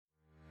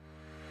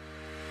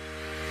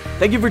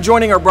Thank you for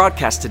joining our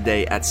broadcast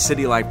today at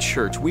City Life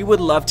Church. We would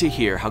love to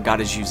hear how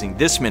God is using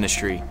this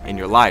ministry in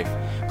your life.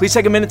 Please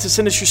take a minute to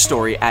send us your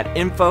story at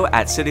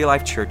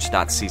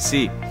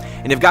info@citylifechurch.cc.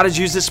 And if God has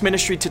used this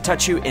ministry to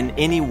touch you in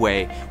any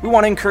way, we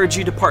want to encourage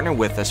you to partner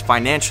with us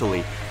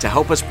financially to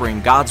help us bring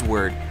God's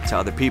word to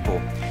other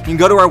people. You can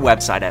go to our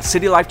website at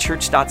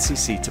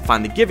citylifechurch.cc to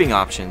find the giving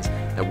options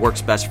that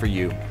works best for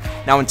you.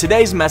 Now, in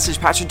today's message,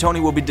 Pastor Tony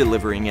will be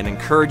delivering an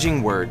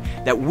encouraging word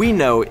that we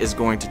know is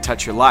going to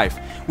touch your life.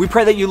 We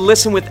pray that you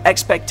listen with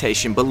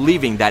expectation,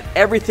 believing that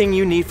everything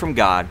you need from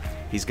God,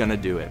 He's going to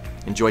do it.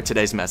 Enjoy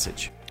today's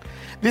message.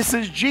 This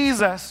is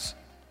Jesus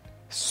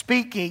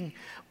speaking,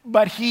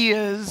 but He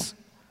is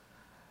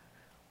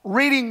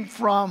reading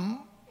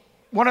from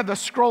one of the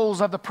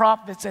scrolls of the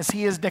prophets as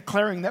He is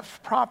declaring that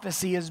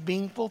prophecy is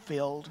being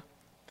fulfilled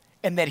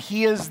and that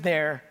He is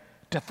there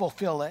to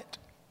fulfill it.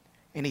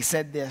 And He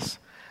said this,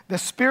 "The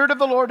Spirit of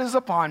the Lord is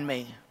upon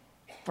me,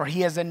 for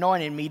He has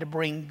anointed me to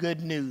bring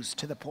good news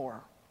to the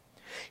poor.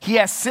 He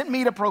has sent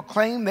me to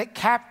proclaim that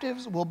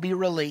captives will be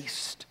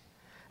released,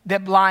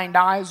 that blind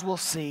eyes will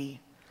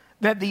see,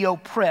 that the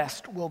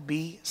oppressed will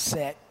be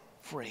set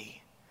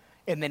free."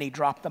 And then He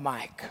dropped the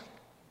mic.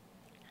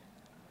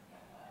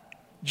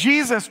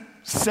 Jesus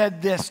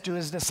said this to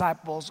His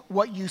disciples,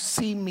 "What you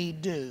see me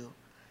do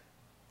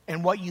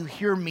and what you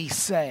hear me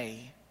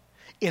say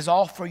is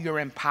all for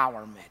your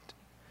empowerment."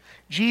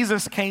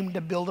 Jesus came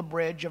to build a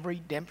bridge of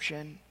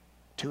redemption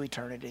to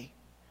eternity.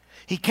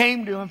 He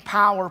came to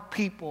empower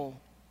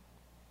people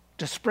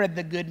to spread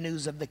the good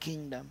news of the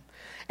kingdom.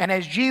 And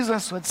as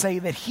Jesus would say,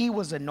 that He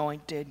was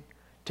anointed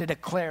to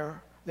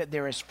declare that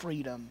there is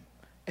freedom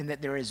and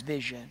that there is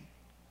vision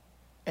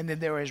and that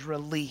there is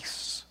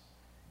release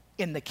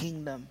in the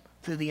kingdom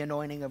through the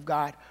anointing of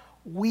God.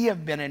 We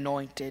have been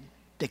anointed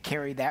to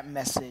carry that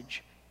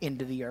message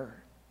into the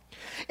earth.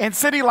 And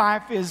City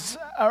Life is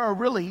a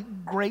really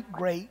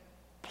great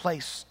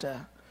place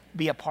to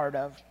be a part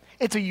of.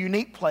 It's a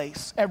unique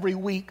place. Every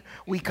week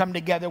we come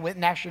together with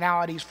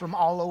nationalities from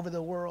all over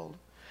the world.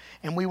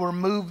 And we were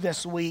moved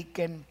this week,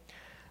 and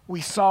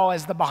we saw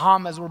as the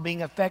Bahamas were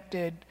being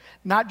affected,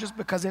 not just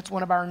because it's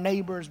one of our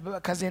neighbors, but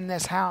because in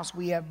this house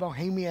we have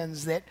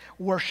Bohemians that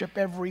worship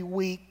every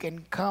week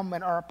and come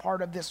and are a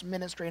part of this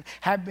ministry and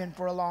have been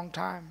for a long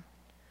time.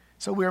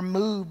 So we're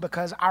moved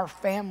because our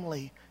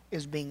family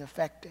is being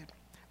affected.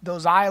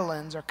 Those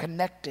islands are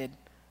connected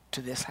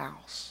to this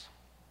house.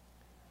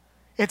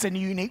 It's a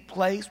unique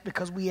place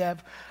because we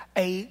have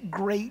a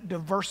great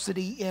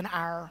diversity in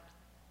our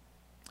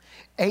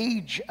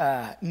age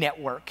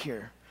network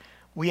here.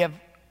 We have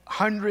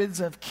hundreds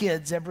of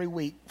kids every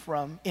week,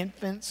 from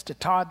infants to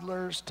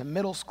toddlers to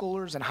middle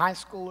schoolers and high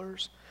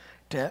schoolers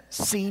to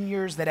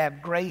seniors that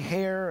have gray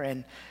hair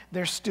and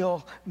they're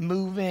still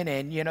moving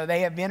and, you know,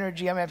 they have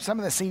energy. I mean, some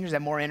of the seniors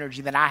have more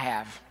energy than I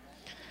have.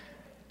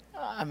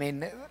 I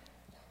mean,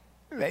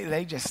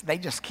 they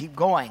just keep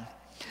going.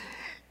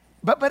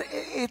 But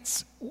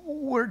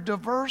we're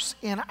diverse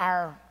in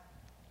our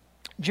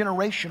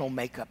generational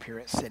makeup here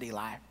at City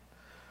Life.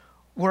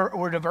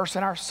 We're diverse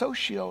in our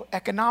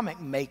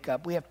socioeconomic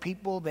makeup. We have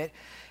people that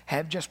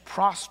have just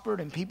prospered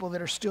and people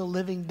that are still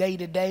living day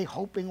to day,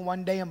 hoping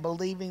one day and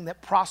believing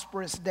that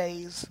prosperous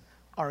days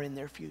are in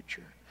their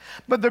future.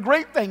 But the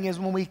great thing is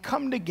when we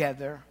come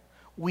together,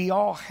 we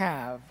all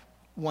have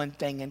one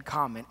thing in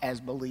common as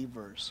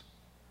believers.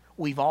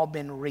 We've all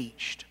been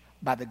reached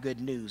by the good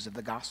news of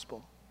the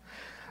gospel.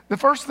 The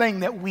first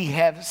thing that we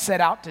have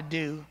set out to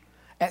do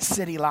at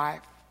City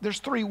Life, there's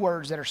 3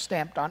 words that are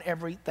stamped on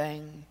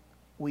everything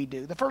we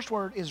do. The first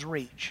word is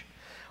reach.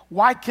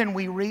 Why can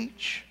we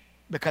reach?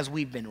 Because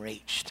we've been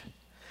reached.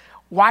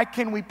 Why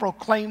can we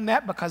proclaim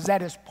that? Because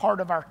that is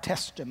part of our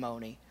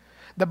testimony.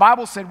 The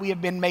Bible said we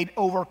have been made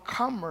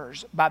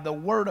overcomers by the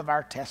word of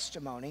our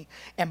testimony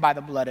and by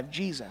the blood of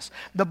Jesus.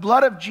 The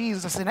blood of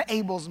Jesus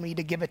enables me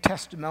to give a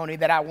testimony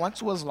that I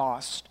once was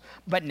lost,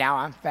 but now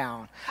I'm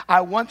found.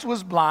 I once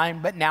was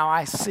blind, but now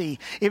I see.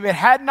 If it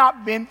had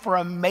not been for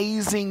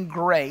amazing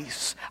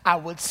grace, I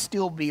would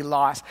still be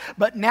lost.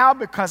 But now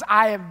because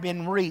I have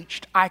been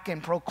reached, I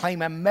can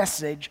proclaim a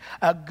message,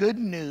 a good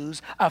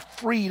news, a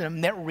freedom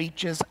that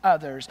reaches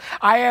others.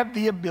 I have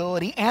the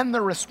ability and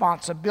the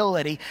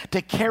responsibility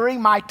to carry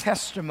my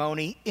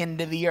testimony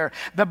into the earth.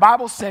 The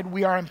Bible said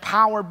we are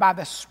empowered by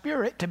the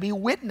Spirit to be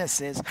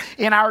witnesses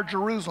in our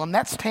Jerusalem.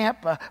 That's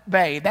Tampa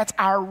Bay. That's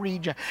our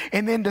region.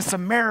 And then to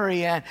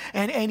Samaria.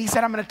 And He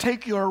said, I'm going to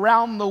take you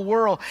around the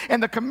world.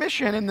 And the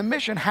commission and the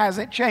mission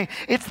hasn't changed.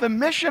 It's the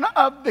mission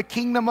of the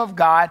kingdom of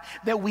God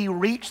that we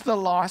reach the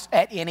lost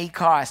at any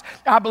cost.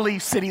 I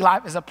believe City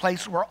Life is a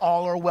place where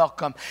all are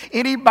welcome.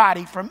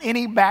 Anybody from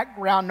any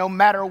background, no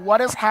matter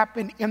what has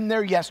happened in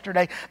there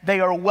yesterday, they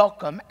are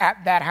welcome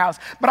at that house.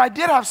 But I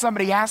did have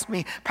somebody ask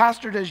me,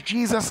 Pastor, does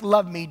Jesus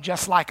love me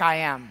just like I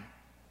am?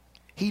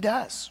 He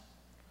does.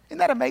 Isn't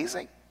that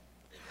amazing?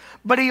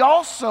 But He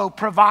also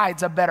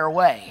provides a better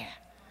way.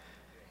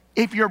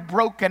 If you're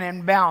broken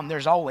and bound,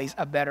 there's always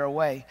a better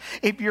way.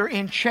 If you're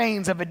in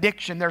chains of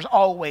addiction, there's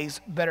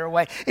always a better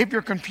way. If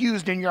you're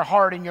confused in your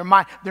heart and your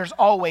mind, there's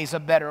always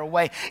a better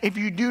way. If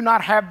you do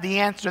not have the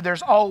answer,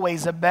 there's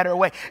always a better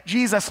way.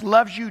 Jesus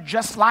loves you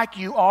just like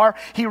you are.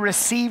 He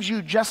receives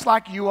you just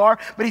like you are.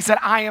 But he said,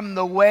 I am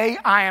the way,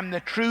 I am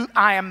the truth,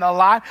 I am the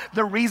life.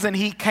 The reason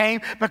he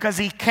came, because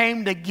he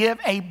came to give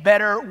a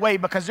better way.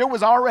 Because there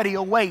was already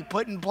a way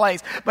put in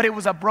place, but it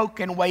was a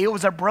broken way. It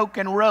was a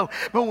broken road.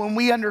 But when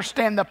we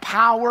understand the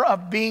power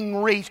of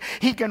being reached,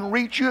 he can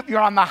reach you if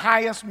you're on the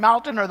highest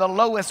mountain or the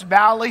lowest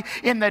valley,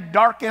 in the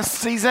darkest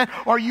season,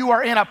 or you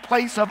are in a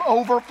place of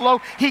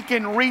overflow. He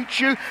can reach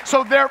you.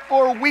 So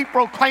therefore we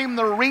proclaim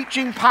the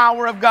reaching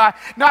power of God.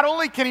 Not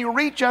only can he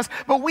reach us,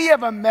 but we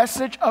have a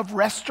message of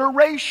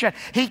restoration.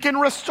 He can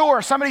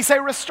restore. Somebody say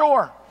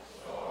restore.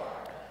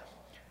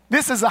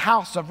 This is a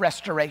house of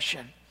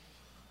restoration.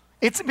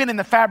 It's been in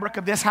the fabric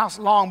of this house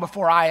long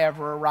before I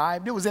ever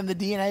arrived. It was in the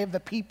DNA of the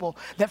people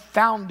that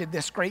founded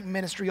this great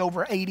ministry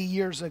over 80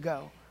 years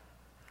ago.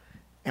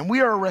 And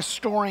we are a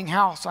restoring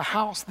house, a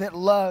house that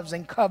loves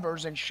and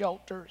covers and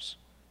shelters,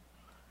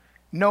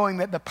 knowing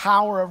that the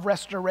power of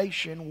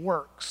restoration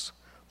works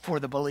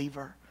for the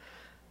believer.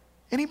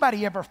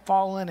 Anybody ever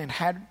fallen and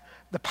had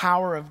the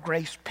power of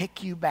grace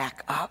pick you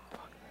back up?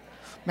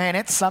 Man,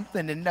 it's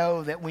something to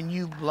know that when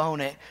you've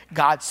blown it,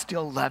 God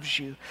still loves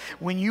you.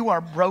 When you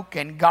are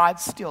broken, God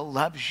still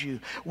loves you.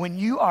 When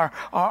you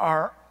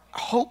are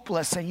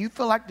hopeless and you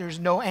feel like there's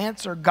no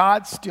answer,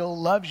 God still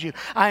loves you.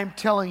 I am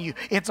telling you,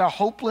 it's a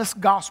hopeless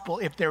gospel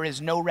if there is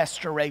no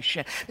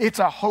restoration. It's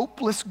a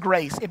hopeless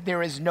grace if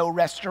there is no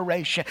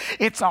restoration.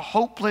 It's a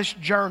hopeless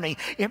journey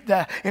if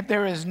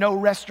there is no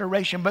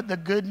restoration. But the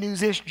good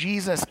news is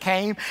Jesus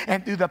came,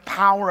 and through the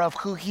power of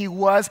who he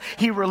was,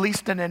 he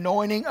released an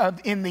anointing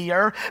in the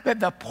earth that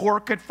the poor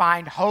could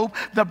find hope,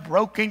 the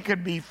broken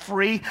could be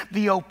free,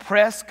 the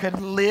oppressed could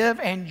live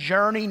and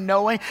journey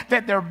knowing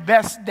that their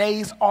best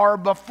days are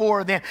before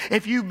them.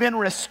 If you've been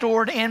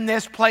restored in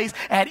this place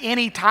at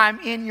any time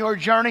in your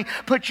journey,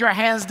 put your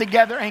hands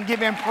together and give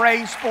him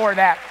praise for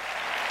that.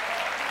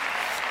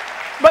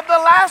 But the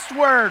last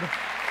word,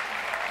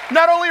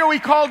 not only are we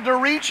called to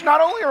reach,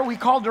 not only are we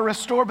called to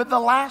restore, but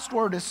the last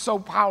word is so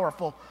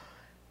powerful.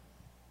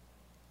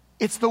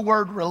 It's the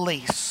word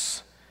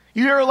release.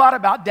 You hear a lot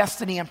about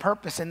destiny and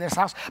purpose in this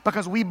house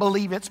because we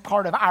believe it's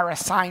part of our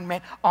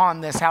assignment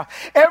on this house.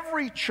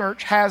 Every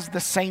church has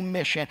the same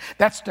mission.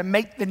 That's to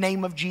make the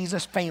name of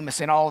Jesus famous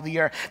in all the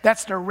earth.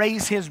 That's to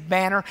raise his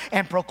banner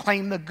and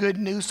proclaim the good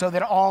news so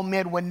that all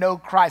men would know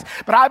Christ.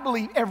 But I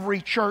believe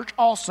every church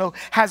also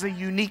has a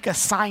unique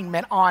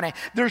assignment on it.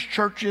 There's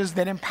churches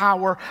that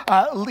empower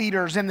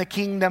leaders in the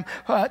kingdom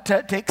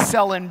to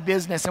excel in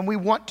business, and we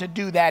want to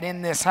do that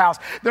in this house.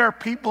 There are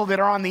people that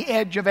are on the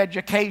edge of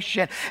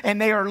education,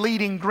 and they are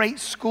leading great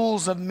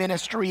schools of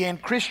ministry and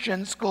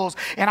Christian schools.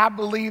 And I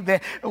believe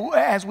that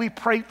as we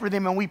pray for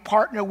them and we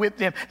partner with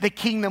them, the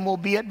kingdom will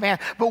be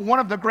advanced. But one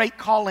of the great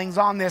callings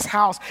on this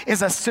house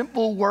is a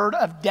simple word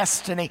of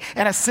destiny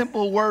and a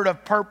simple word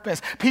of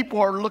purpose.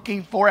 People are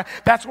looking for it.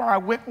 That's why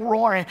Wick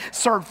Warren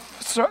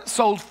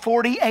sold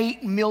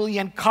 48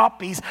 million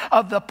copies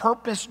of The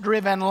Purpose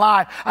Driven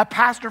Life. A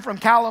pastor from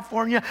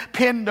California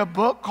penned a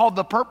book called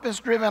The Purpose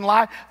Driven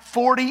Life.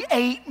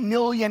 48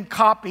 million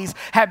copies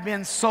have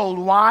been sold.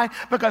 Why?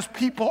 Because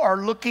people are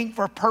looking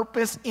for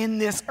purpose in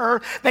this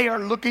earth. They are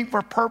looking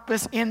for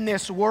purpose in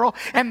this world.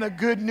 And the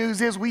good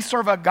news is we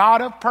serve a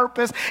God of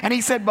purpose. And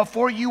he said,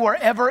 before you were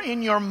ever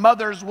in your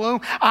mother's womb,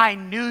 I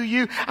knew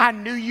you. I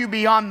knew you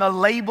beyond the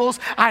labels.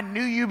 I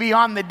knew you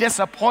beyond the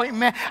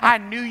disappointment. I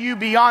knew you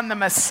beyond the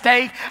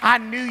mistake. I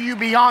knew you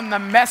beyond the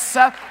mess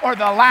up or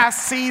the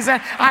last season.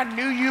 I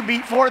knew you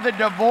before the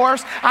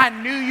divorce. I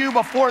knew you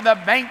before the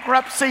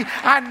bankruptcy.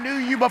 I knew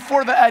you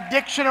before the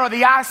addiction or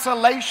the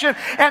isolation.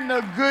 And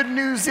the good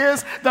news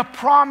is the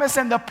promise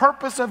and the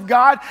purpose of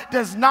God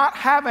does not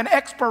have an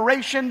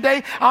expiration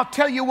date. I'll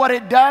tell you what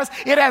it does.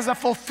 It has a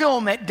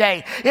fulfillment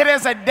date. It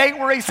has a date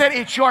where he said,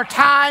 it's your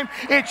time,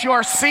 it's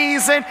your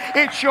season,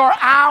 it's your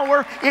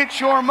hour,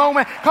 it's your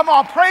moment. Come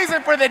on, praise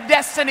him for the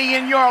destiny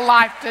in your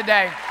life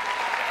today.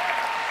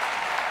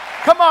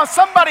 Come on,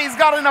 somebody's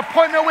got an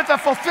appointment with a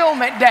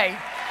fulfillment date,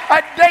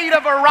 a date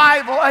of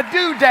arrival, a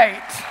due date.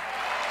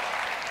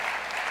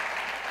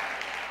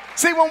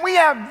 See, when we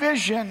have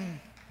vision,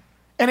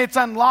 and it's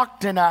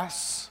unlocked in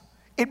us,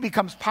 it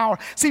becomes power.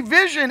 See,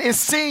 vision is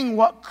seeing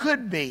what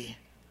could be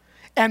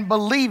and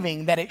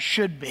believing that it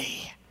should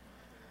be.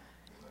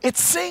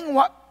 It's seeing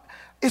what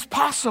is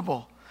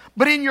possible.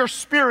 But in your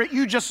spirit,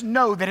 you just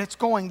know that it's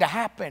going to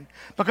happen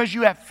because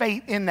you have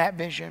faith in that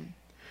vision.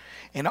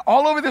 And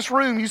all over this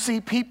room, you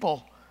see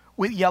people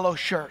with yellow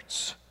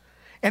shirts.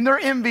 And they're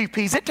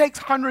MVPs. It takes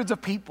hundreds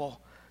of people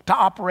to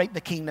operate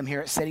the kingdom here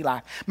at City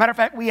Life. Matter of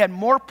fact, we had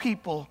more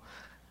people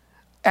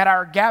at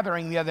our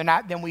gathering the other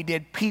night than we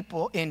did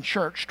people in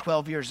church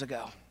 12 years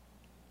ago.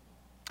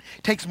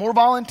 It takes more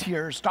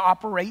volunteers to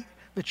operate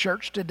the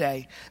church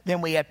today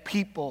than we had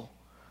people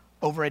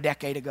over a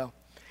decade ago.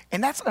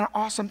 And that's an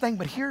awesome thing.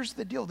 But here's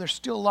the deal. There's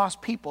still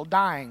lost people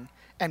dying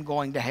and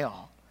going to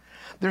hell.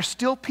 There's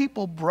still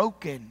people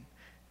broken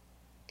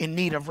in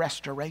need of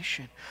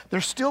restoration.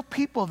 There's still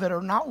people that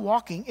are not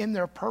walking in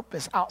their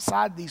purpose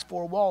outside these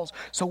four walls.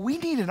 So we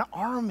need an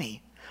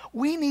army.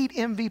 We need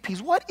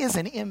MVPs. What is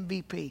an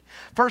MVP?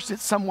 First,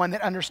 it's someone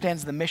that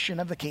understands the mission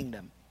of the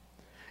kingdom.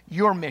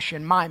 Your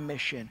mission, my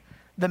mission,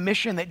 the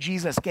mission that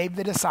Jesus gave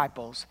the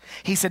disciples.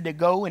 He said to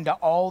go into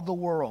all the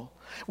world.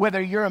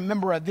 Whether you're a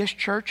member of this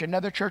church,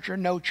 another church, or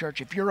no church,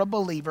 if you're a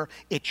believer,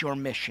 it's your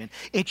mission.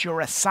 It's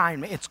your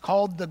assignment. It's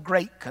called the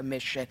Great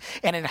Commission,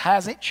 and it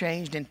hasn't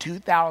changed in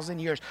 2,000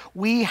 years.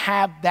 We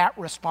have that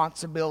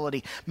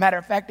responsibility. Matter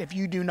of fact, if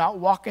you do not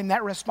walk in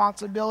that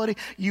responsibility,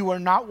 you are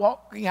not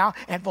walking out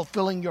and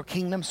fulfilling your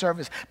kingdom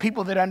service.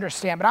 People that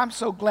understand. But I'm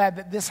so glad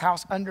that this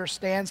house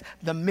understands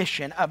the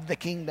mission of the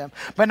kingdom.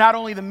 But not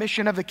only the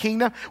mission of the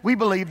kingdom, we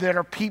believe that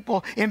our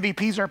people,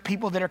 MVPs are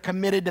people that are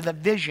committed to the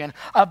vision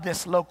of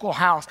this local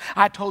house.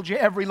 I told you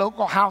every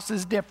local house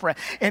is different,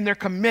 and they're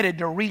committed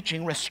to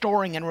reaching,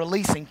 restoring, and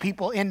releasing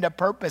people into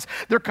purpose.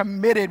 They're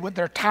committed with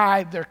their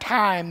tithe, their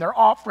time, their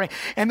offering,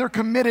 and they're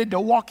committed to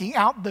walking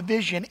out the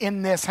vision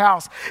in this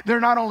house. They're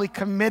not only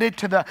committed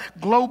to the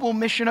global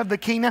mission of the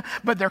kingdom,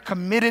 but they're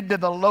committed to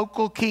the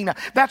local kingdom.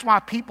 That's why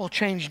people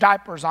change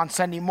diapers on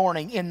Sunday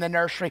morning in the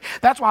nursery.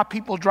 That's why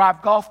people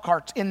drive golf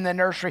carts in the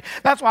nursery.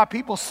 That's why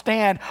people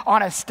stand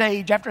on a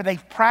stage after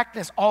they've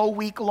practiced all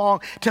week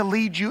long to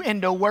lead you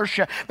into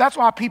worship. That's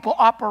why people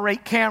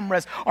operate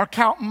cameras or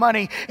count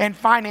money and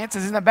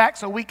finances in the back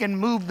so we can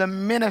move the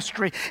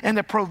ministry, and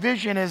the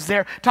provision is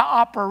there to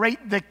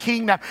operate the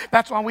kingdom.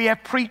 That's why we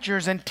have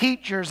preachers and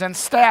teachers and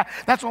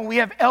staff. That's why we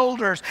have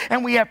elders,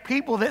 and we have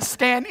people that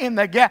stand in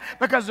the gap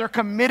because they're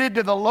committed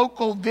to the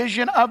local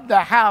vision of the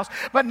house.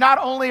 But not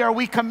only are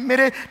we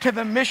committed to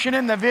the mission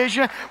and the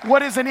vision,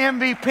 what is an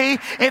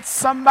MVP? It's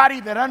somebody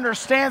that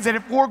understands that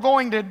if we're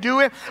going to do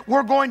it,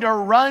 we're going to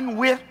run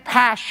with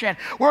passion.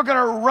 We're going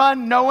to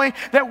run knowing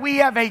that we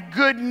have a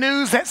good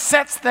news that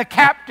sets the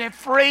captive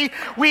free.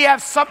 We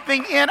have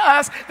something in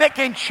us that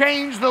can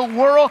change the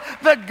world.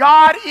 The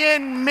God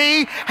in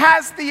me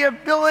has the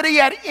ability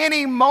at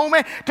any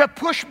moment to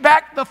push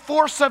back the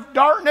force of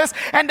darkness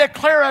and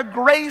declare a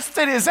grace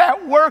that is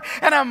at work,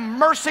 and a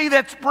mercy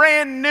that's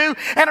brand new,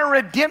 and a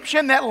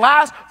redemption that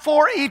lasts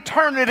for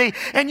eternity.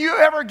 And you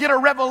ever get a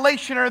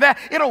revelation or that,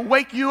 it'll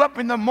wake you up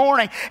in the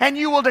morning and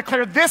you will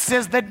declare, this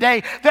is the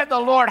day that the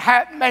Lord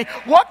hath made.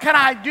 What can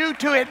I do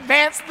to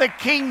advance the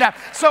kingdom?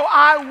 So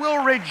I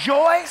will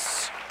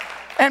rejoice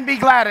and be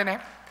glad in it.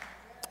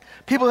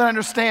 People that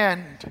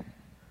understand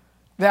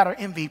that are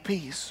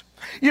MVPs.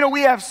 You know,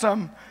 we have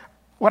some,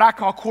 what I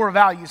call core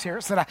values here.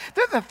 So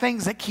they're the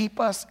things that keep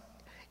us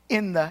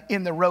in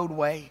the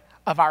roadway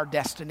of our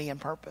destiny and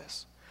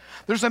purpose.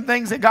 There's some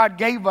things that God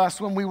gave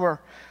us when we were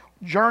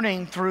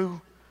journeying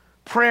through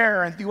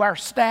prayer and through our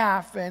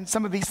staff, and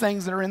some of these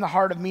things that are in the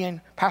heart of me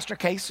and Pastor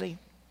Casey.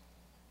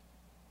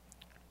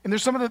 And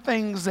there's some of the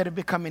things that have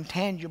become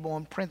intangible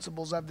and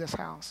principles of this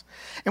house.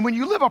 And when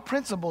you live a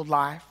principled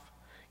life,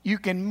 you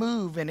can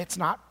move, and it's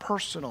not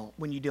personal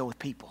when you deal with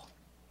people.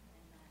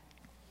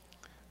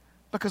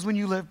 Because when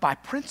you live by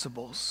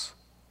principles,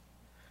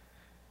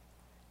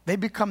 they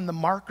become the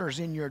markers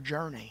in your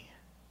journey.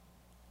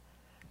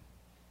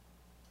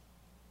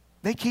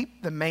 They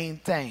keep the main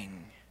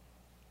thing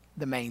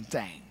the main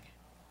thing.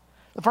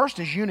 The first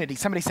is unity.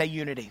 Somebody say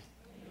unity.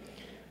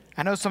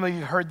 I know some of you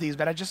have heard these,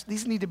 but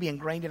these need to be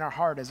ingrained in our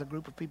heart as a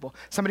group of people.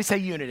 Somebody say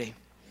unity.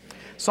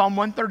 Psalm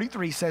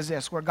 133 says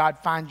this, where God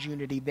finds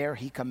unity, there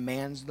he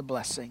commands the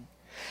blessing.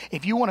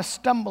 If you want to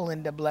stumble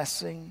into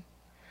blessing,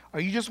 or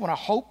you just want to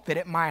hope that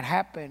it might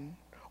happen,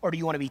 or do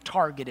you want to be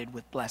targeted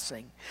with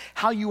blessing?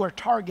 How you are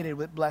targeted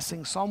with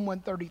blessing, Psalm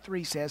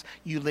 133 says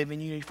you live in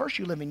unity. First,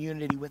 you live in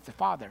unity with the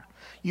Father.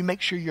 You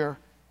make sure your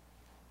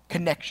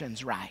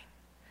connection's right.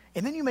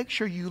 And then you make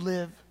sure you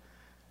live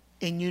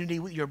in unity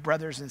with your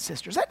brothers and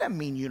sisters. That doesn't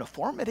mean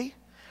uniformity.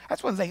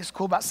 That's one thing that's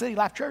cool about City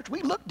Life Church.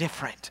 We look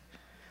different.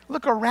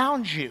 Look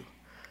around you.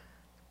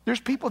 There's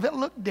people that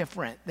look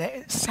different,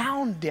 that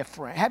sound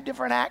different, have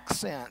different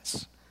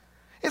accents.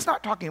 It's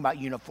not talking about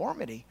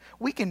uniformity.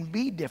 We can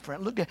be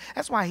different. Look,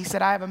 that's why he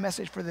said, I have a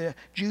message for the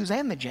Jews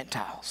and the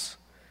Gentiles.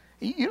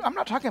 I'm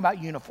not talking about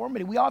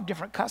uniformity. We all have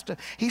different customs.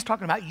 He's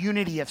talking about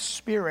unity of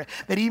spirit,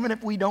 that even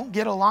if we don't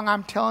get along,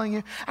 I'm telling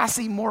you, I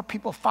see more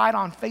people fight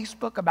on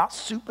Facebook about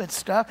stupid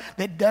stuff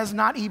that does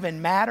not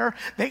even matter,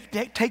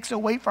 that takes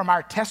away from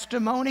our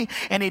testimony,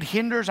 and it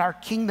hinders our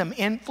kingdom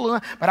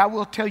influence. But I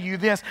will tell you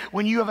this,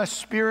 when you have a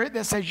spirit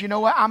that says, you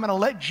know what, I'm going to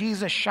let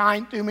Jesus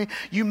shine through me,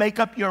 you make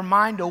up your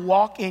mind to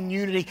walk in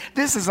unity.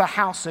 This is a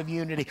house of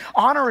unity.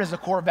 Honor is a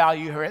core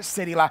value here at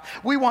City Life.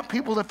 We want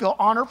people to feel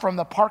honor from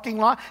the parking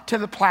lot to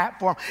the platform.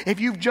 platform. If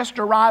you've just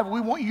arrived,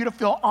 we want you to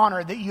feel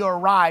honored that you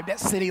arrived at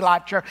City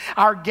Life Church.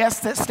 Our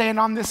guests that stand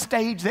on this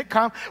stage that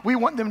come, we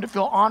want them to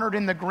feel honored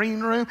in the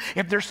green room.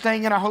 If they're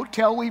staying in a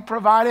hotel we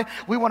provided,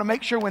 we want to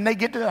make sure when they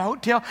get to the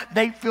hotel,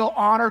 they feel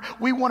honored.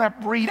 We want to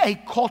breed a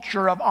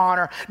culture of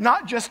honor,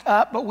 not just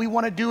up, but we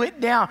want to do it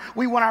down.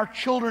 We want our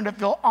children to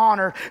feel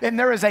honored, and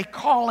there is a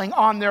calling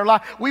on their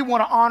life. We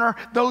want to honor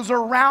those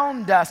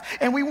around us,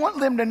 and we want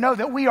them to know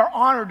that we are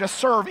honored to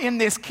serve in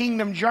this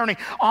kingdom journey.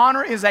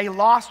 Honor is a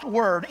lost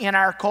word in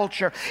our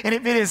culture, and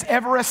if it is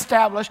ever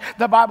established,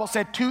 the Bible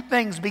said two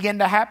things begin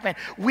to happen.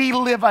 We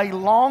live a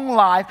long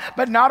life,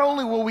 but not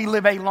only will we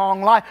live a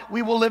long life,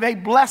 we will live a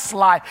blessed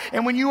life.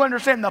 And when you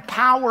understand the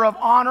power of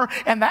honor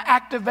and the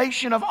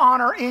activation of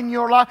honor in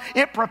your life,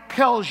 it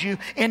propels you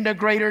into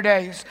greater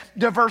days.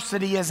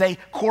 Diversity is a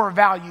core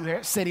value here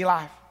at City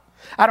Life.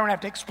 I don't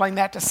have to explain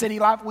that to City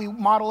Life. We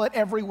model it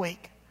every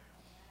week.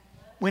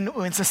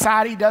 When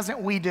society doesn't,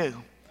 we do.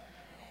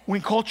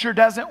 When culture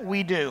doesn't,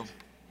 we do.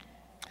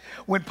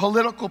 When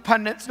political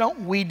pundits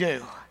don't, we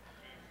do.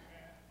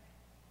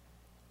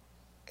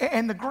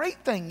 And the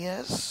great thing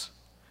is,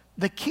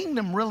 the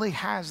kingdom really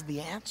has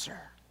the answer.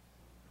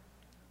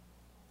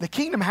 The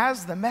kingdom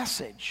has the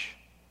message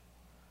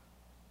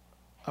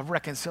of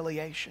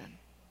reconciliation.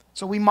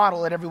 So we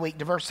model it every week.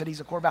 Diversity is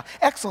a core value.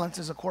 Excellence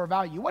is a core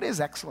value. What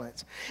is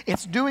excellence?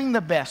 It's doing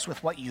the best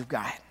with what you've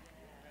got.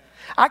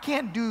 I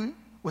can't do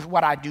with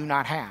what I do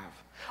not have,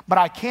 but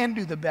I can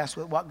do the best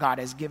with what God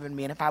has given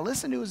me. And if I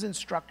listen to his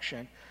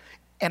instruction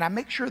and I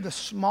make sure the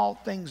small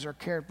things are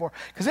cared for,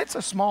 because it's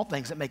the small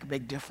things that make a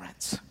big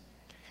difference.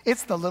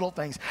 It's the little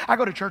things. I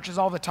go to churches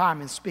all the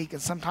time and speak,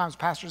 and sometimes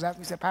pastors ask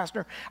me, say,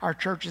 Pastor, our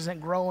church isn't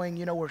growing,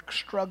 we're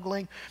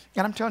struggling.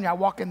 And I'm telling you, I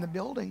walk in the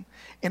building,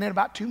 and in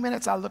about 2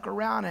 minutes, I look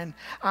around, and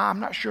I'm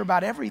not sure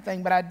about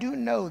everything, but I do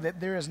know that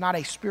there is not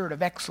a spirit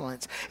of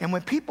excellence. And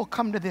when people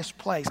come to this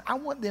place, I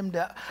want them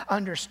to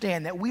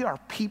understand that we are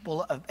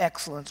people of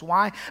excellence.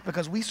 Why?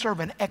 Because we serve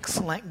an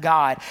excellent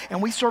God,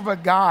 and we serve a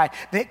God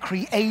that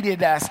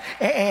created us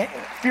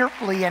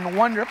fearfully and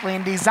wonderfully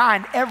and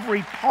designed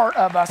every part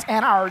of us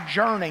and our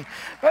journey.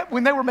 But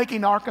when they were making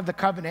the Ark of the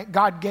Covenant,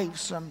 God gave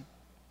some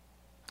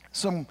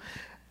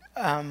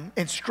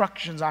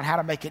instructions on how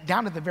to make it,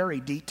 down to the very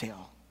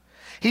detail.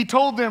 He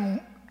told them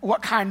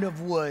what kind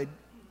of wood.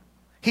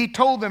 He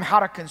told them how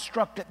to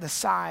construct it, the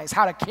size,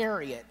 how to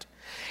carry it.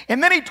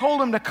 And then he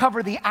told them to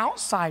cover the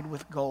outside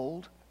with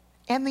gold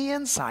and the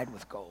inside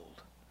with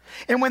gold.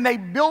 And when they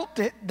built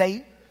it,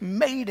 they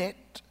made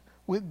it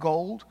with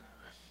gold.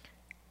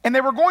 And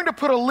they were going to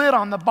put a lid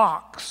on the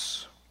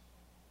box.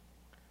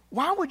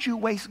 Why would you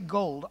waste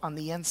gold on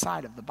the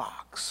inside of the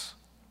box?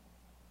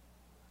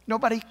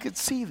 Nobody could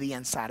see the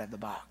inside of the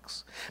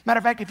box. Matter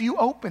of fact, if you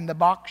opened the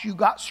box, you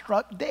got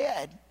struck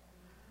dead.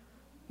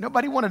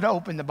 Nobody wanted to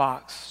open the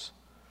box.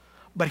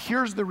 But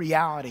here's the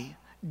reality.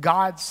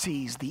 God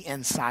sees the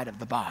inside of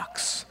the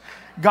box.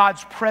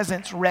 God's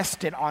presence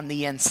rested on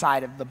the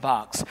inside of the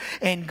box.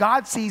 And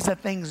God sees the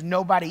things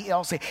nobody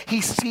else sees.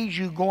 He sees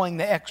you going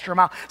the extra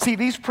mile. See,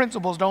 these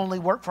principles don't only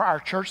work for our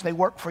church, they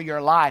work for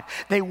your life.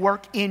 They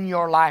work in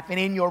your life and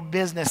in your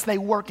business. They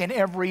work in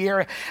every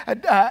area.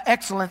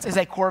 Excellence is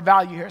a core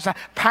value here. So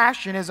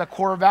passion is a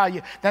core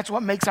value. That's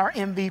what makes our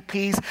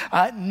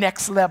MVPs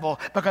next level,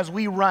 because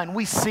we run.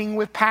 We sing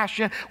with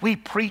passion. We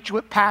preach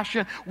with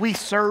passion. We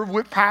serve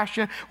with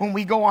passion. When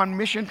we go on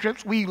mission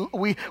trips,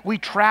 we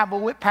travel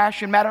with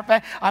passion. Matter of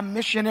fact, a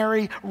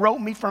missionary wrote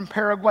me from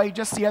Paraguay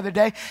just the other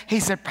day. He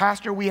said,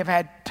 Pastor, we have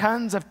had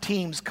tons of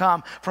teams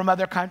come from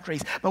other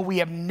countries, but we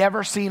have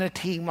never seen a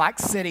team like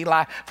City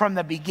Life. From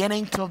the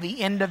beginning till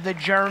the end of the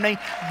journey,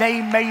 they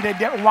made a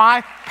difference.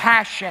 Why?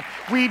 Passion.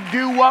 We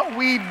do what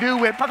we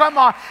do it. Come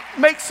on,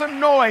 make some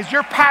noise.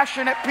 You're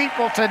passionate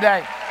people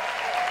today.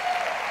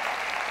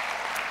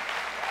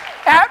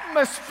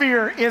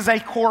 Atmosphere is a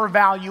core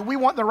value. We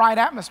want the right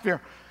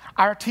atmosphere.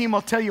 Our team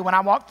will tell you, when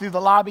I walk through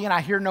the lobby and I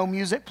hear no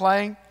music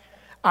playing,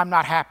 I'm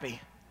not happy.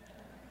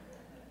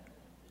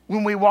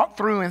 When we walk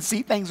through and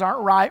see things aren't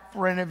right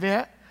for an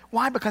event.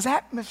 Why? Because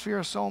atmosphere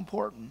is so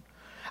important.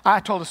 I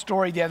told a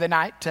story the other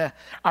night to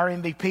our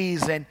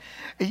MVPs, and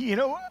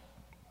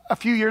a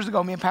few years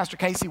ago, me and Pastor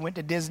Casey went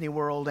to Disney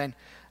World, and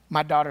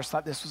my daughters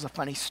thought this was a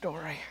funny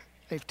story.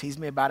 They've teased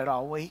me about it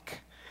all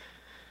week.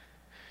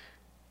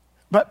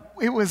 But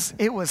it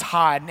was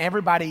hot, and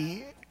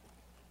everybody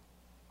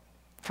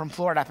from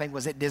Florida, I think,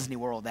 was at Disney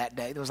World that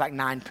day. There was like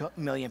 9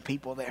 million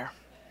people there.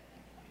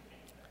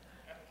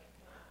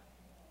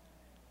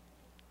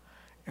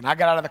 And I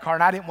got out of the car,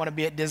 and I didn't want to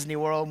be at Disney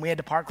World. And we had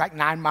to park like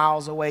 9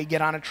 miles away,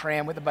 get on a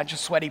tram with a bunch of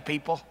sweaty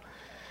people,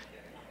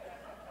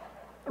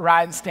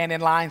 ride and stand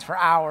in lines for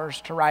hours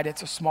to ride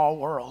It's a Small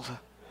World.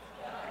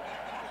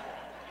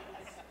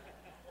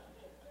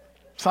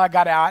 So I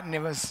got out, and it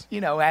was,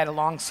 I had a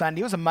long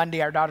Sunday. It was a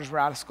Monday. Our daughters were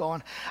out of school.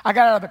 And I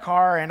got out of the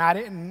car, and I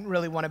didn't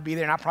really want to be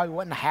there. And I probably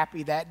wasn't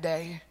happy that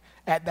day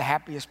at the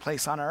happiest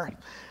place on earth.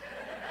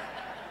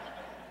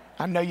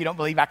 I know you don't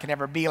believe I can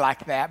ever be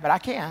like that, but I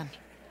can.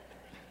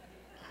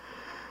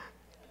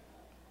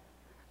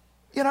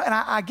 You know, and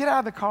I get out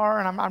of the car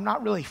and I'm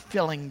not really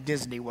feeling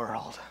Disney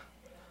World.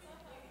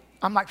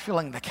 I'm like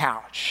feeling the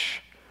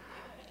couch,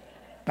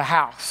 the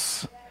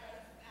house.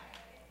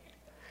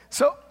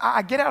 So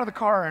I get out of the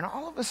car and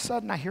all of a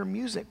sudden I hear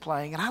music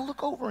playing and I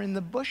look over in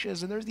the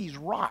bushes and there's these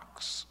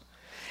rocks.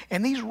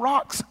 And these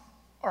rocks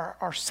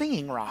are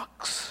singing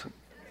rocks.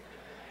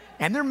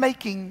 And they're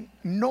making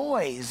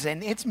noise,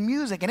 and it's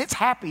music, and it's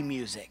happy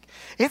music.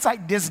 It's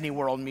like Disney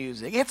World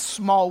music. It's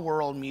small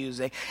world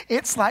music.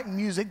 It's like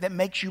music that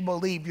makes you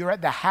believe you're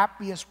at the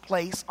happiest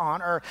place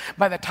on earth.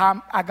 By the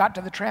time I got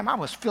to the tram, I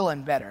was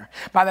feeling better.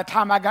 By the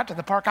time I got to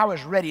the park, I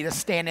was ready to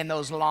stand in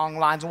those long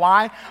lines.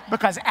 Why?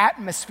 Because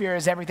atmosphere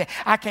is everything.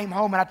 I came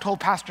home and I told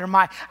Pastor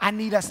Mike, I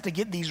need us to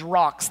get these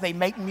rocks. They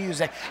make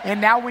music.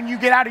 And now when you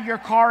get out of your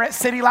car at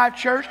City Life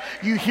Church,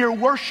 you hear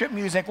worship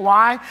music.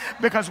 Why?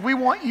 Because we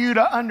want you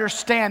to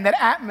understand that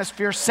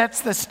atmosphere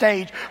sets the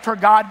stage for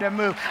God to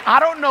move. I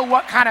don't know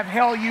what kind of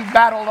hell you've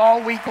battled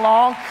all week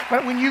long,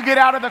 but when you get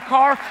out of the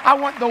car, I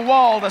want the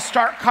wall to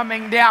start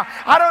coming down.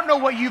 I don't know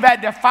what you've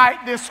had to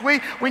fight this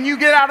week. When you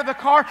get out of the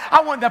car,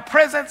 I want the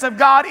presence of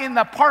God in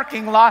the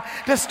parking lot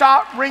to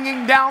stop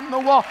bringing down the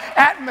wall.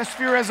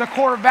 Atmosphere is a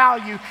core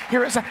value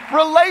here at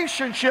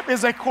relationship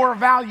is a core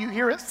value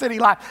here at City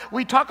Life.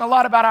 We talk a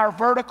lot about our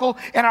vertical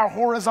and our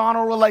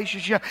horizontal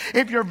relationship.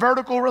 If your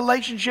vertical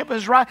relationship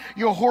is right,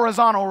 your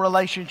horizontal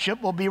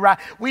relationship will be right.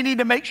 We need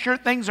to make sure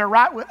things are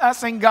right with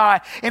us and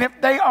God. And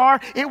if they are,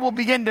 it will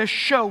begin to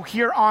show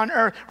here on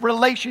earth.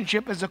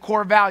 Relationship is a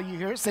core value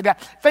here at City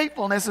Life.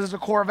 Faithfulness is a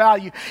core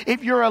value.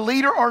 If you're a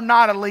leader or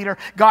not a leader,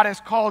 God has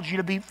called you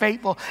to be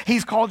faithful.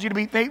 He's called you to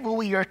be faithful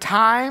with your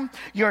time,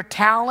 your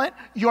talent,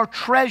 your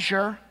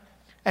treasure,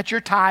 that's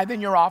your tithe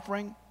and your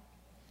offering,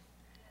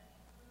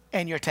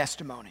 and your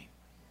testimony.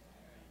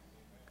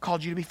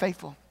 Called you to be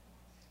faithful.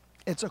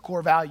 It's a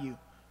core value.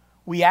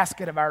 We ask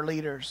it of our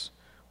leaders.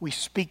 We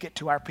speak it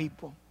to our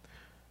people.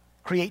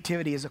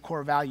 Creativity is a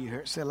core value here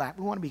at City Life.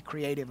 We want to be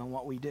creative in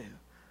what we do.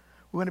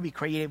 We want to be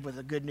creative with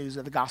the good news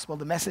of the gospel.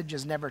 The message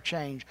has never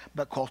changed,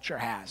 but culture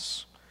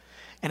has.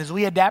 And as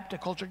we adapt to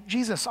culture,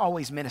 Jesus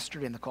always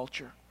ministered in the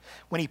culture.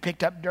 When he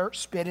picked up dirt,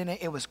 spit in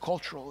it, it was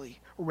culturally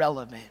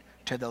relevant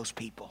to those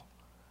people.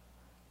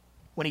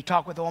 When he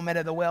talked with the woman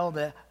at the well,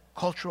 the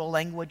cultural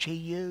language he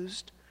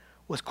used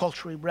was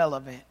culturally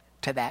relevant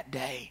to that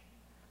day.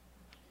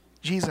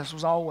 Jesus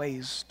was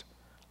always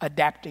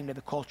adapting to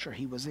the culture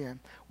he was in.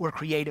 We're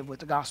creative with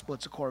the gospel.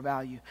 It's a core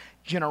value.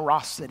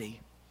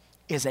 Generosity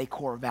is a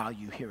core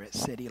value here at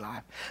City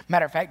Life.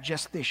 Matter of fact,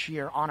 just this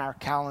year on our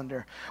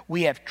calendar,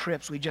 we have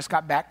trips. We just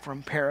got back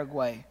from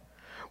Paraguay.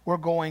 We're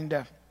going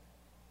to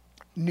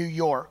New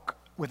York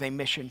with a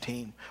mission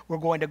team. We're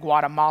going to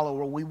Guatemala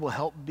where we will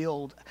help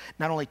build,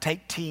 not only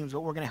take teams, but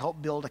we're going to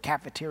help build a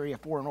cafeteria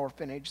for an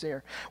orphanage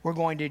there. We're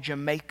going to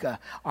Jamaica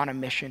on a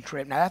mission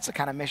trip. Now that's the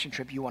kind of mission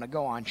trip you want to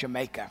go on,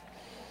 Jamaica.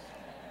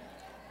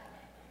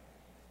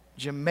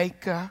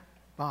 Jamaica,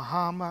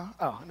 Bahama.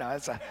 Oh, no,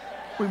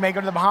 we may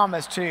go to the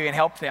Bahamas too and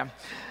help them.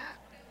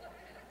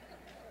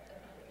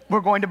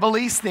 We're going to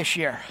Belize this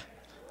year.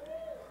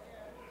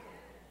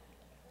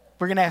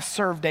 We're going to have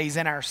serve days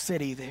in our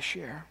city this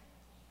year.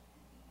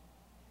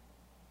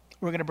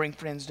 We're going to bring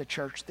friends to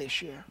church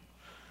this year.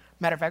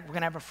 Matter of fact, we're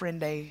going to have a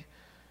friend day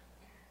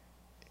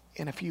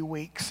in a few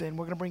weeks, and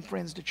we're going to bring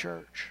friends to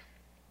church.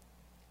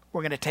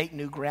 We're going to take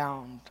new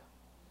ground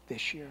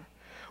this year.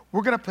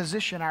 We're going to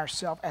position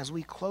ourselves as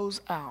we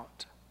close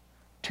out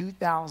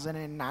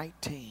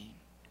 2019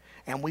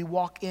 and we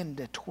walk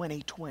into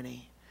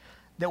 2020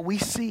 that we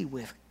see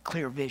with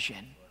clear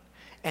vision,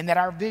 and that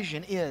our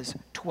vision is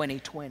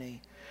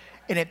 2020.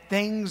 And if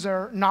things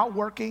are not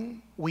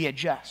working, we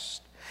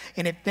adjust.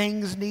 And if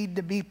things need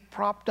to be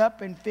propped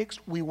up and fixed,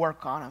 we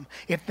work on them.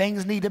 If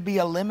things need to be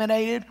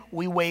eliminated,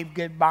 we wave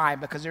goodbye,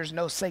 because there's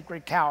no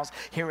sacred cows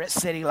here at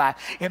City Life.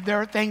 If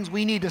there are things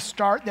we need to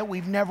start that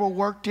we've never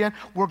worked in,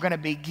 we're going to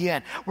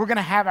begin. We're going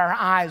to have our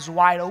eyes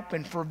wide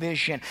open for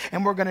vision,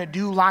 and we're going to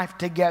do life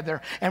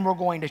together, and we're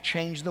going to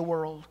change the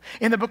world.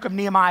 In the book of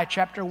Nehemiah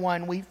chapter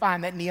 1, we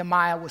find that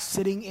Nehemiah was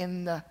sitting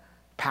in the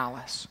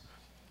palace.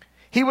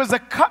 He was a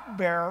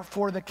cupbearer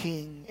for the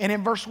king. And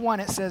in verse 1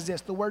 it says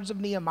this, the words of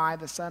Nehemiah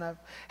the son of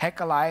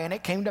Hekeliah, and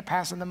it came to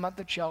pass in the month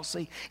of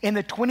Chelsea, in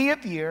the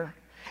 20th year,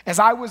 as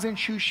I was in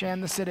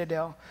Shushan the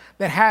citadel,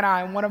 that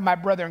Hanai and one of my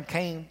brethren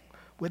came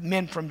with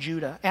men from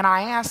Judah. And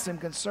I asked them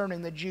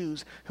concerning the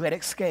Jews who had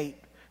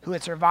escaped, who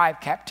had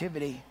survived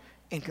captivity,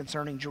 and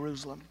concerning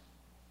Jerusalem.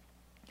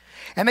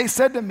 And they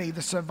said to me,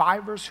 the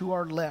survivors who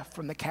are left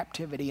from the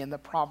captivity in the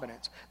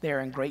province, they are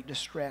in great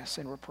distress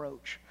and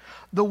reproach.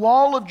 The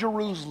wall of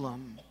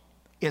Jerusalem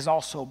is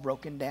also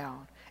broken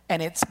down,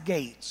 and its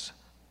gates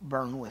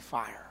burn with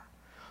fire.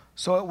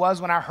 So it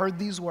was when I heard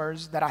these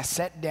words that I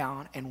sat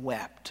down and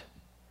wept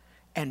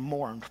and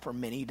mourned for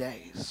many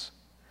days.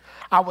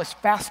 I was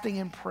fasting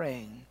and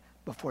praying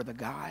before the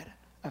God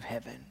of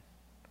heaven.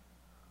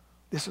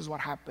 This is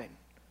what happened.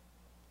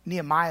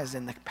 Nehemiah is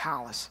in the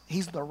palace.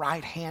 He's the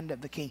right hand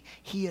of the king.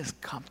 He is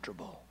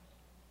comfortable.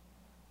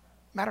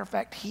 Matter of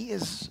fact, he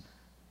is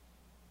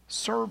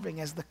serving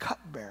as the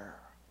cupbearer.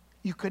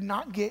 You could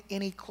not get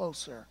any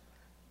closer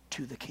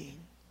to the king.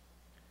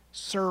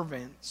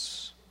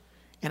 Servants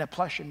in a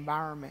plush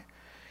environment.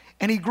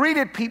 And he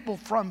greeted people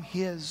from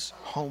his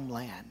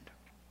homeland.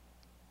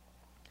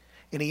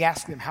 And he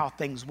asked them how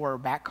things were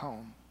back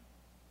home.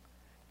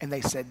 And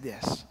they said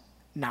this,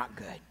 not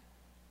good.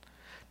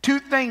 Two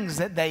things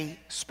that they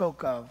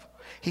spoke of.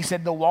 He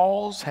said the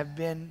walls have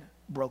been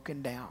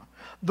broken down.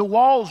 The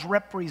walls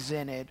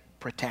represented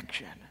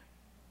protection.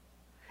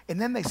 And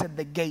then they said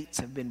the gates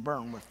have been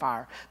burned with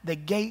fire. The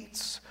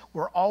gates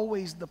were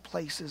always the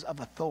places of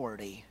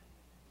authority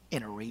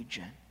in a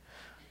region.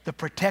 The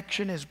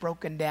protection is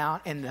broken down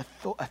and the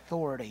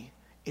authority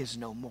is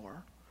no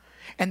more.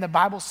 And the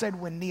Bible said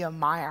when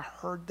Nehemiah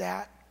heard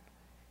that,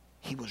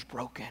 he was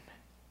broken.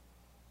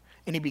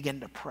 And he began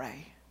to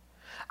pray.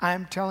 I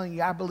am telling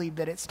you, I believe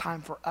that it's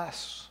time for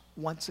us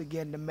once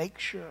again to make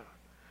sure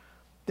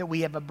that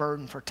we have a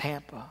burden for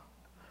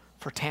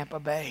Tampa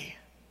Bay,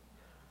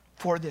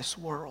 for this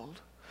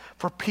world,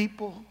 for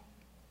people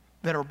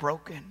that are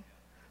broken,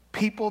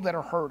 people that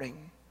are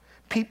hurting,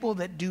 people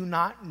that do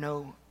not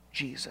know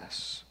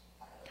Jesus.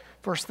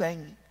 First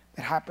thing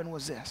that happened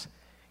was this.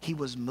 He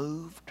was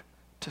moved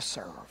to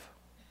serve.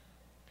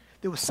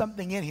 There was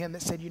something in him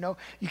that said,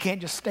 you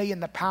can't just stay in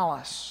the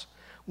palace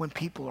when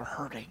people are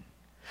hurting.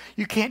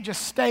 You can't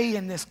just stay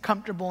in this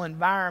comfortable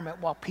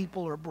environment while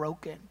people are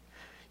broken.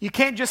 You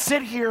can't just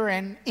sit here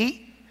and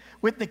eat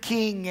with the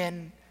king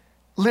and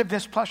live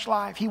this plush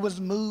life. He was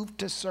moved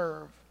to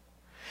serve.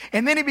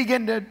 And then he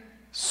began to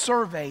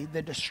survey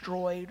the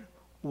destroyed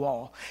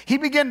wall. He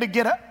began to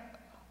get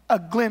a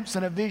glimpse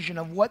and a vision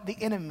of what the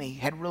enemy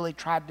had really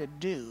tried to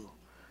do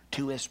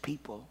to his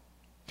people.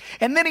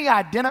 And then he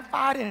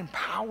identified and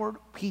empowered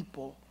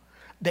people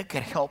that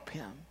could help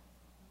him,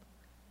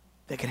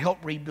 that could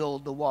help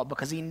rebuild the wall,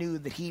 because he knew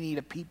that he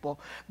needed people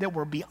that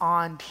were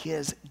beyond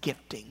his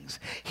giftings.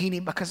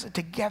 Because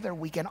together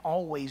we can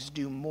always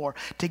do more.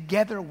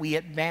 Together we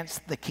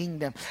advance the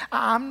kingdom.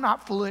 I'm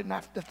not foolish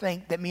enough to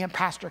think that me and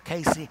Pastor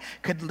Casey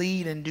could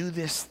lead and do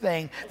this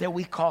thing that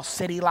we call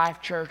City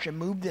Life Church and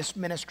move this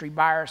ministry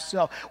by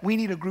ourselves. We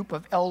need a group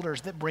of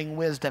elders that bring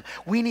wisdom.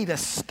 We need a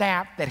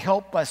staff that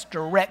help us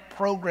direct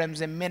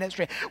programs in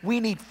ministry. We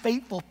need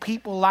faithful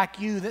people like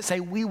you that say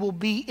we will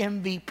be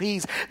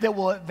MVPs, that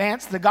will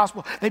advance the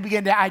gospel. They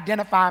begin to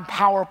identify and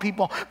empower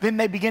people. Then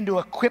they begin to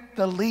equip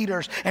the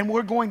leaders. And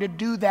we're going to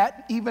do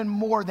that even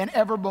more than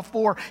ever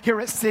before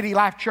here at City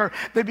Life Church.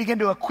 They begin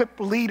to equip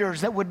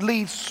leaders that would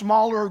lead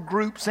smaller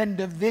groups and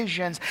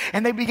divisions.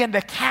 And they begin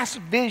to cast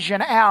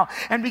vision out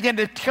and begin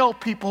to tell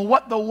people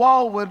what the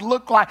wall would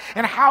look like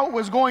and how it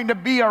was going to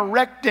be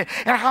erected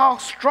and how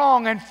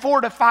strong and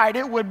fortified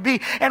it would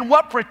be and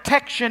what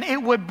protection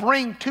it would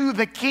bring to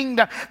the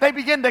kingdom. They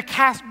begin to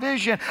cast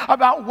vision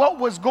about what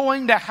was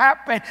going to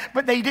happen.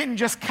 But they didn't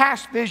just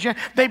cast vision,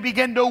 they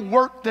began to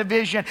work the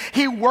vision.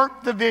 He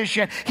worked the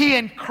vision. He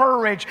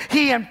encouraged,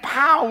 he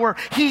empowered,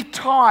 he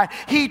taught,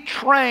 he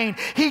trained,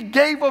 he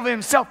gave of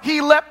himself. He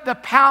left the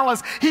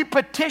palace, he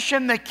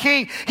petitioned the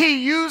king.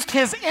 He used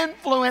his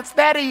influence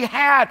that he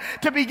had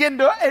to begin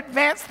to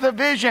advance the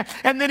vision.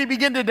 And then he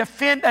began to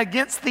defend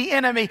against the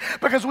enemy,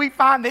 because we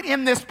find that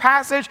in this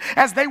passage,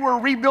 as they were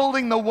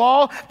rebuilding the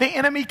wall, the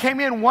enemy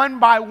came in one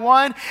by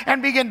one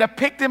and began to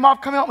pick them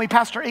off. Come help me,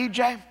 Pastor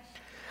EJ.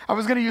 I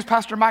was going to use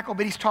Pastor Michael,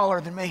 but he's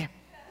taller than me.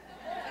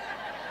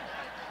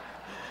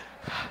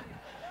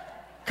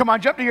 Come on,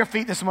 jump to your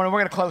feet this morning. We're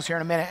going to close here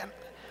in a minute.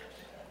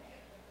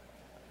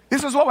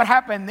 This is what would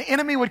happen. The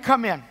enemy would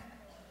come in.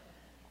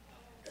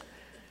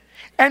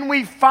 And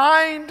we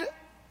find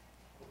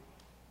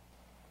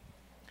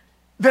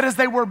that as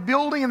they were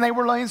building and they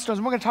were laying stones,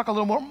 and we're going to talk a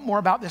little more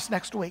about this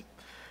next week.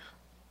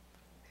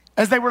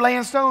 As they were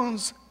laying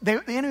stones,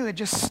 the enemy would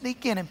just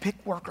sneak in and pick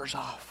workers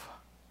off.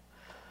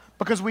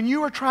 Because when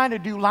you are trying to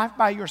do life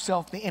by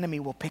yourself, the enemy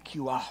will pick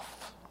you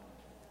off.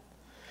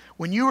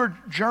 When you are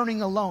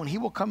journeying alone, he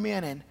will come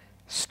in and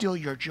steal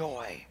your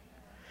joy.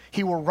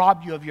 He will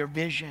rob you of your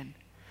vision.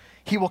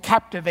 He will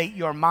captivate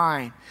your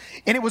mind.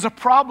 And it was a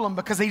problem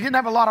because they didn't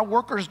have a lot of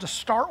workers to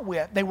start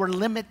with. They were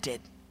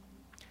limited.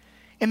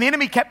 And the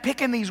enemy kept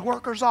picking these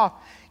workers off.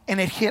 And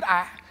it hit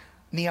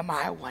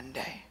Nehemiah one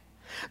day.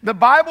 The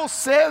Bible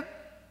said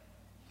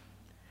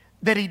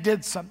that he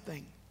did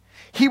something.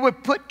 He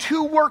would put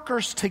two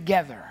workers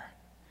together.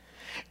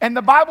 And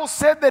the Bible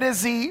said that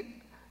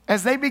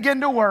as they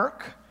began to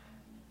work,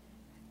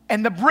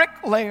 and the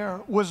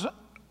bricklayer was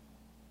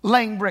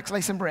laying bricks.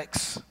 Lay some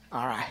bricks.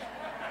 All right.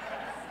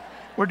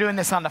 We're doing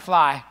this on the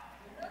fly.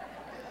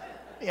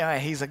 Yeah,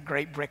 he's a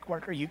great brick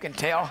worker, you can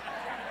tell.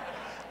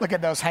 Look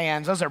at those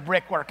hands. Those are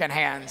brick working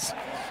hands.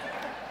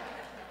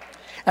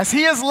 As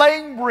he is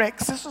laying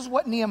bricks, this is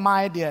what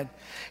Nehemiah did.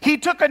 He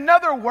took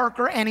another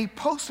worker and he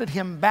posted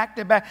him back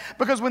to back,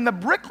 because when the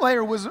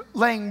bricklayer was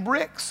laying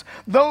bricks,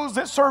 those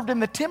that served in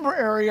the timber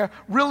area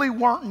really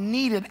weren't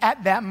needed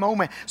at that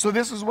moment. So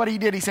this is what he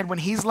did. He said, when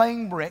he's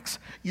laying bricks,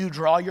 you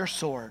draw your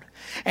sword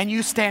and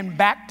you stand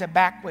back to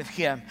back with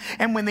him.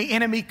 And when the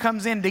enemy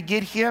comes in to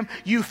get him,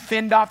 you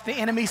fend off the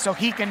enemy so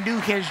he can do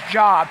his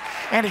job.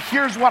 And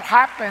here's what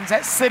happens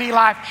at City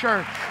Life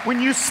Church.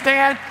 When you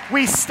stand,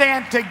 we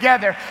stand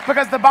together,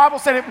 because the Bible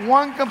said if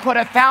one can put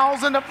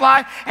 1,000 to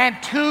flight and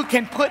two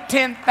can put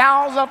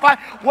 10,000 to flight,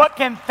 what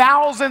can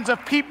thousands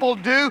of people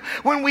do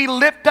when we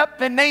lift up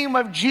the name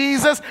of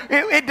Jesus?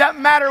 It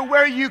doesn't matter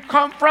where you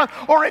come from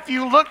or if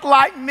you look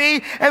like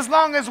me. As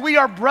long as we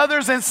are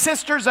brothers and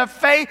sisters of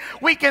faith,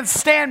 we can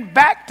stand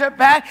back to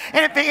back.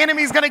 And if the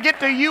enemy's going to get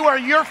to you or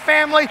your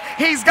family,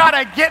 he's got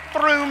to get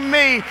through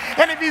me.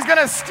 And if he's going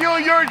to steal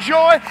your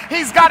joy,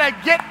 he's got to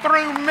get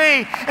through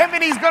me. And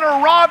then he's going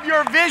to rob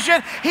your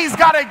vision, he's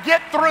got to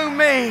get through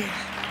me.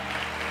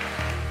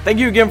 Thank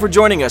you again for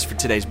joining us for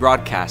today's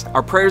broadcast.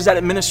 Our prayer is that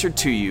it ministered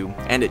to you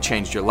and it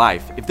changed your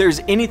life. If there's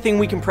anything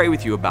we can pray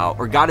with you about,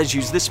 or God has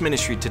used this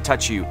ministry to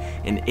touch you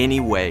in any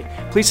way,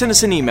 please send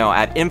us an email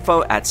at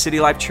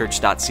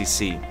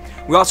info@citylifechurch.cc.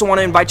 We also want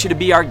to invite you to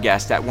be our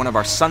guest at one of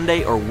our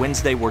Sunday or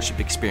Wednesday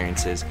worship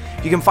experiences.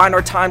 You can find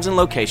our times and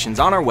locations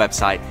on our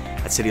website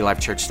at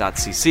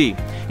citylife.church.cc. You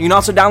can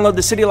also download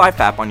the City Life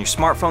app on your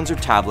smartphones or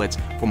tablets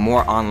for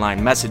more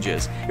online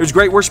messages. It was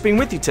great worshiping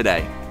with you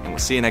today, and we'll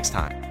see you next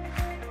time.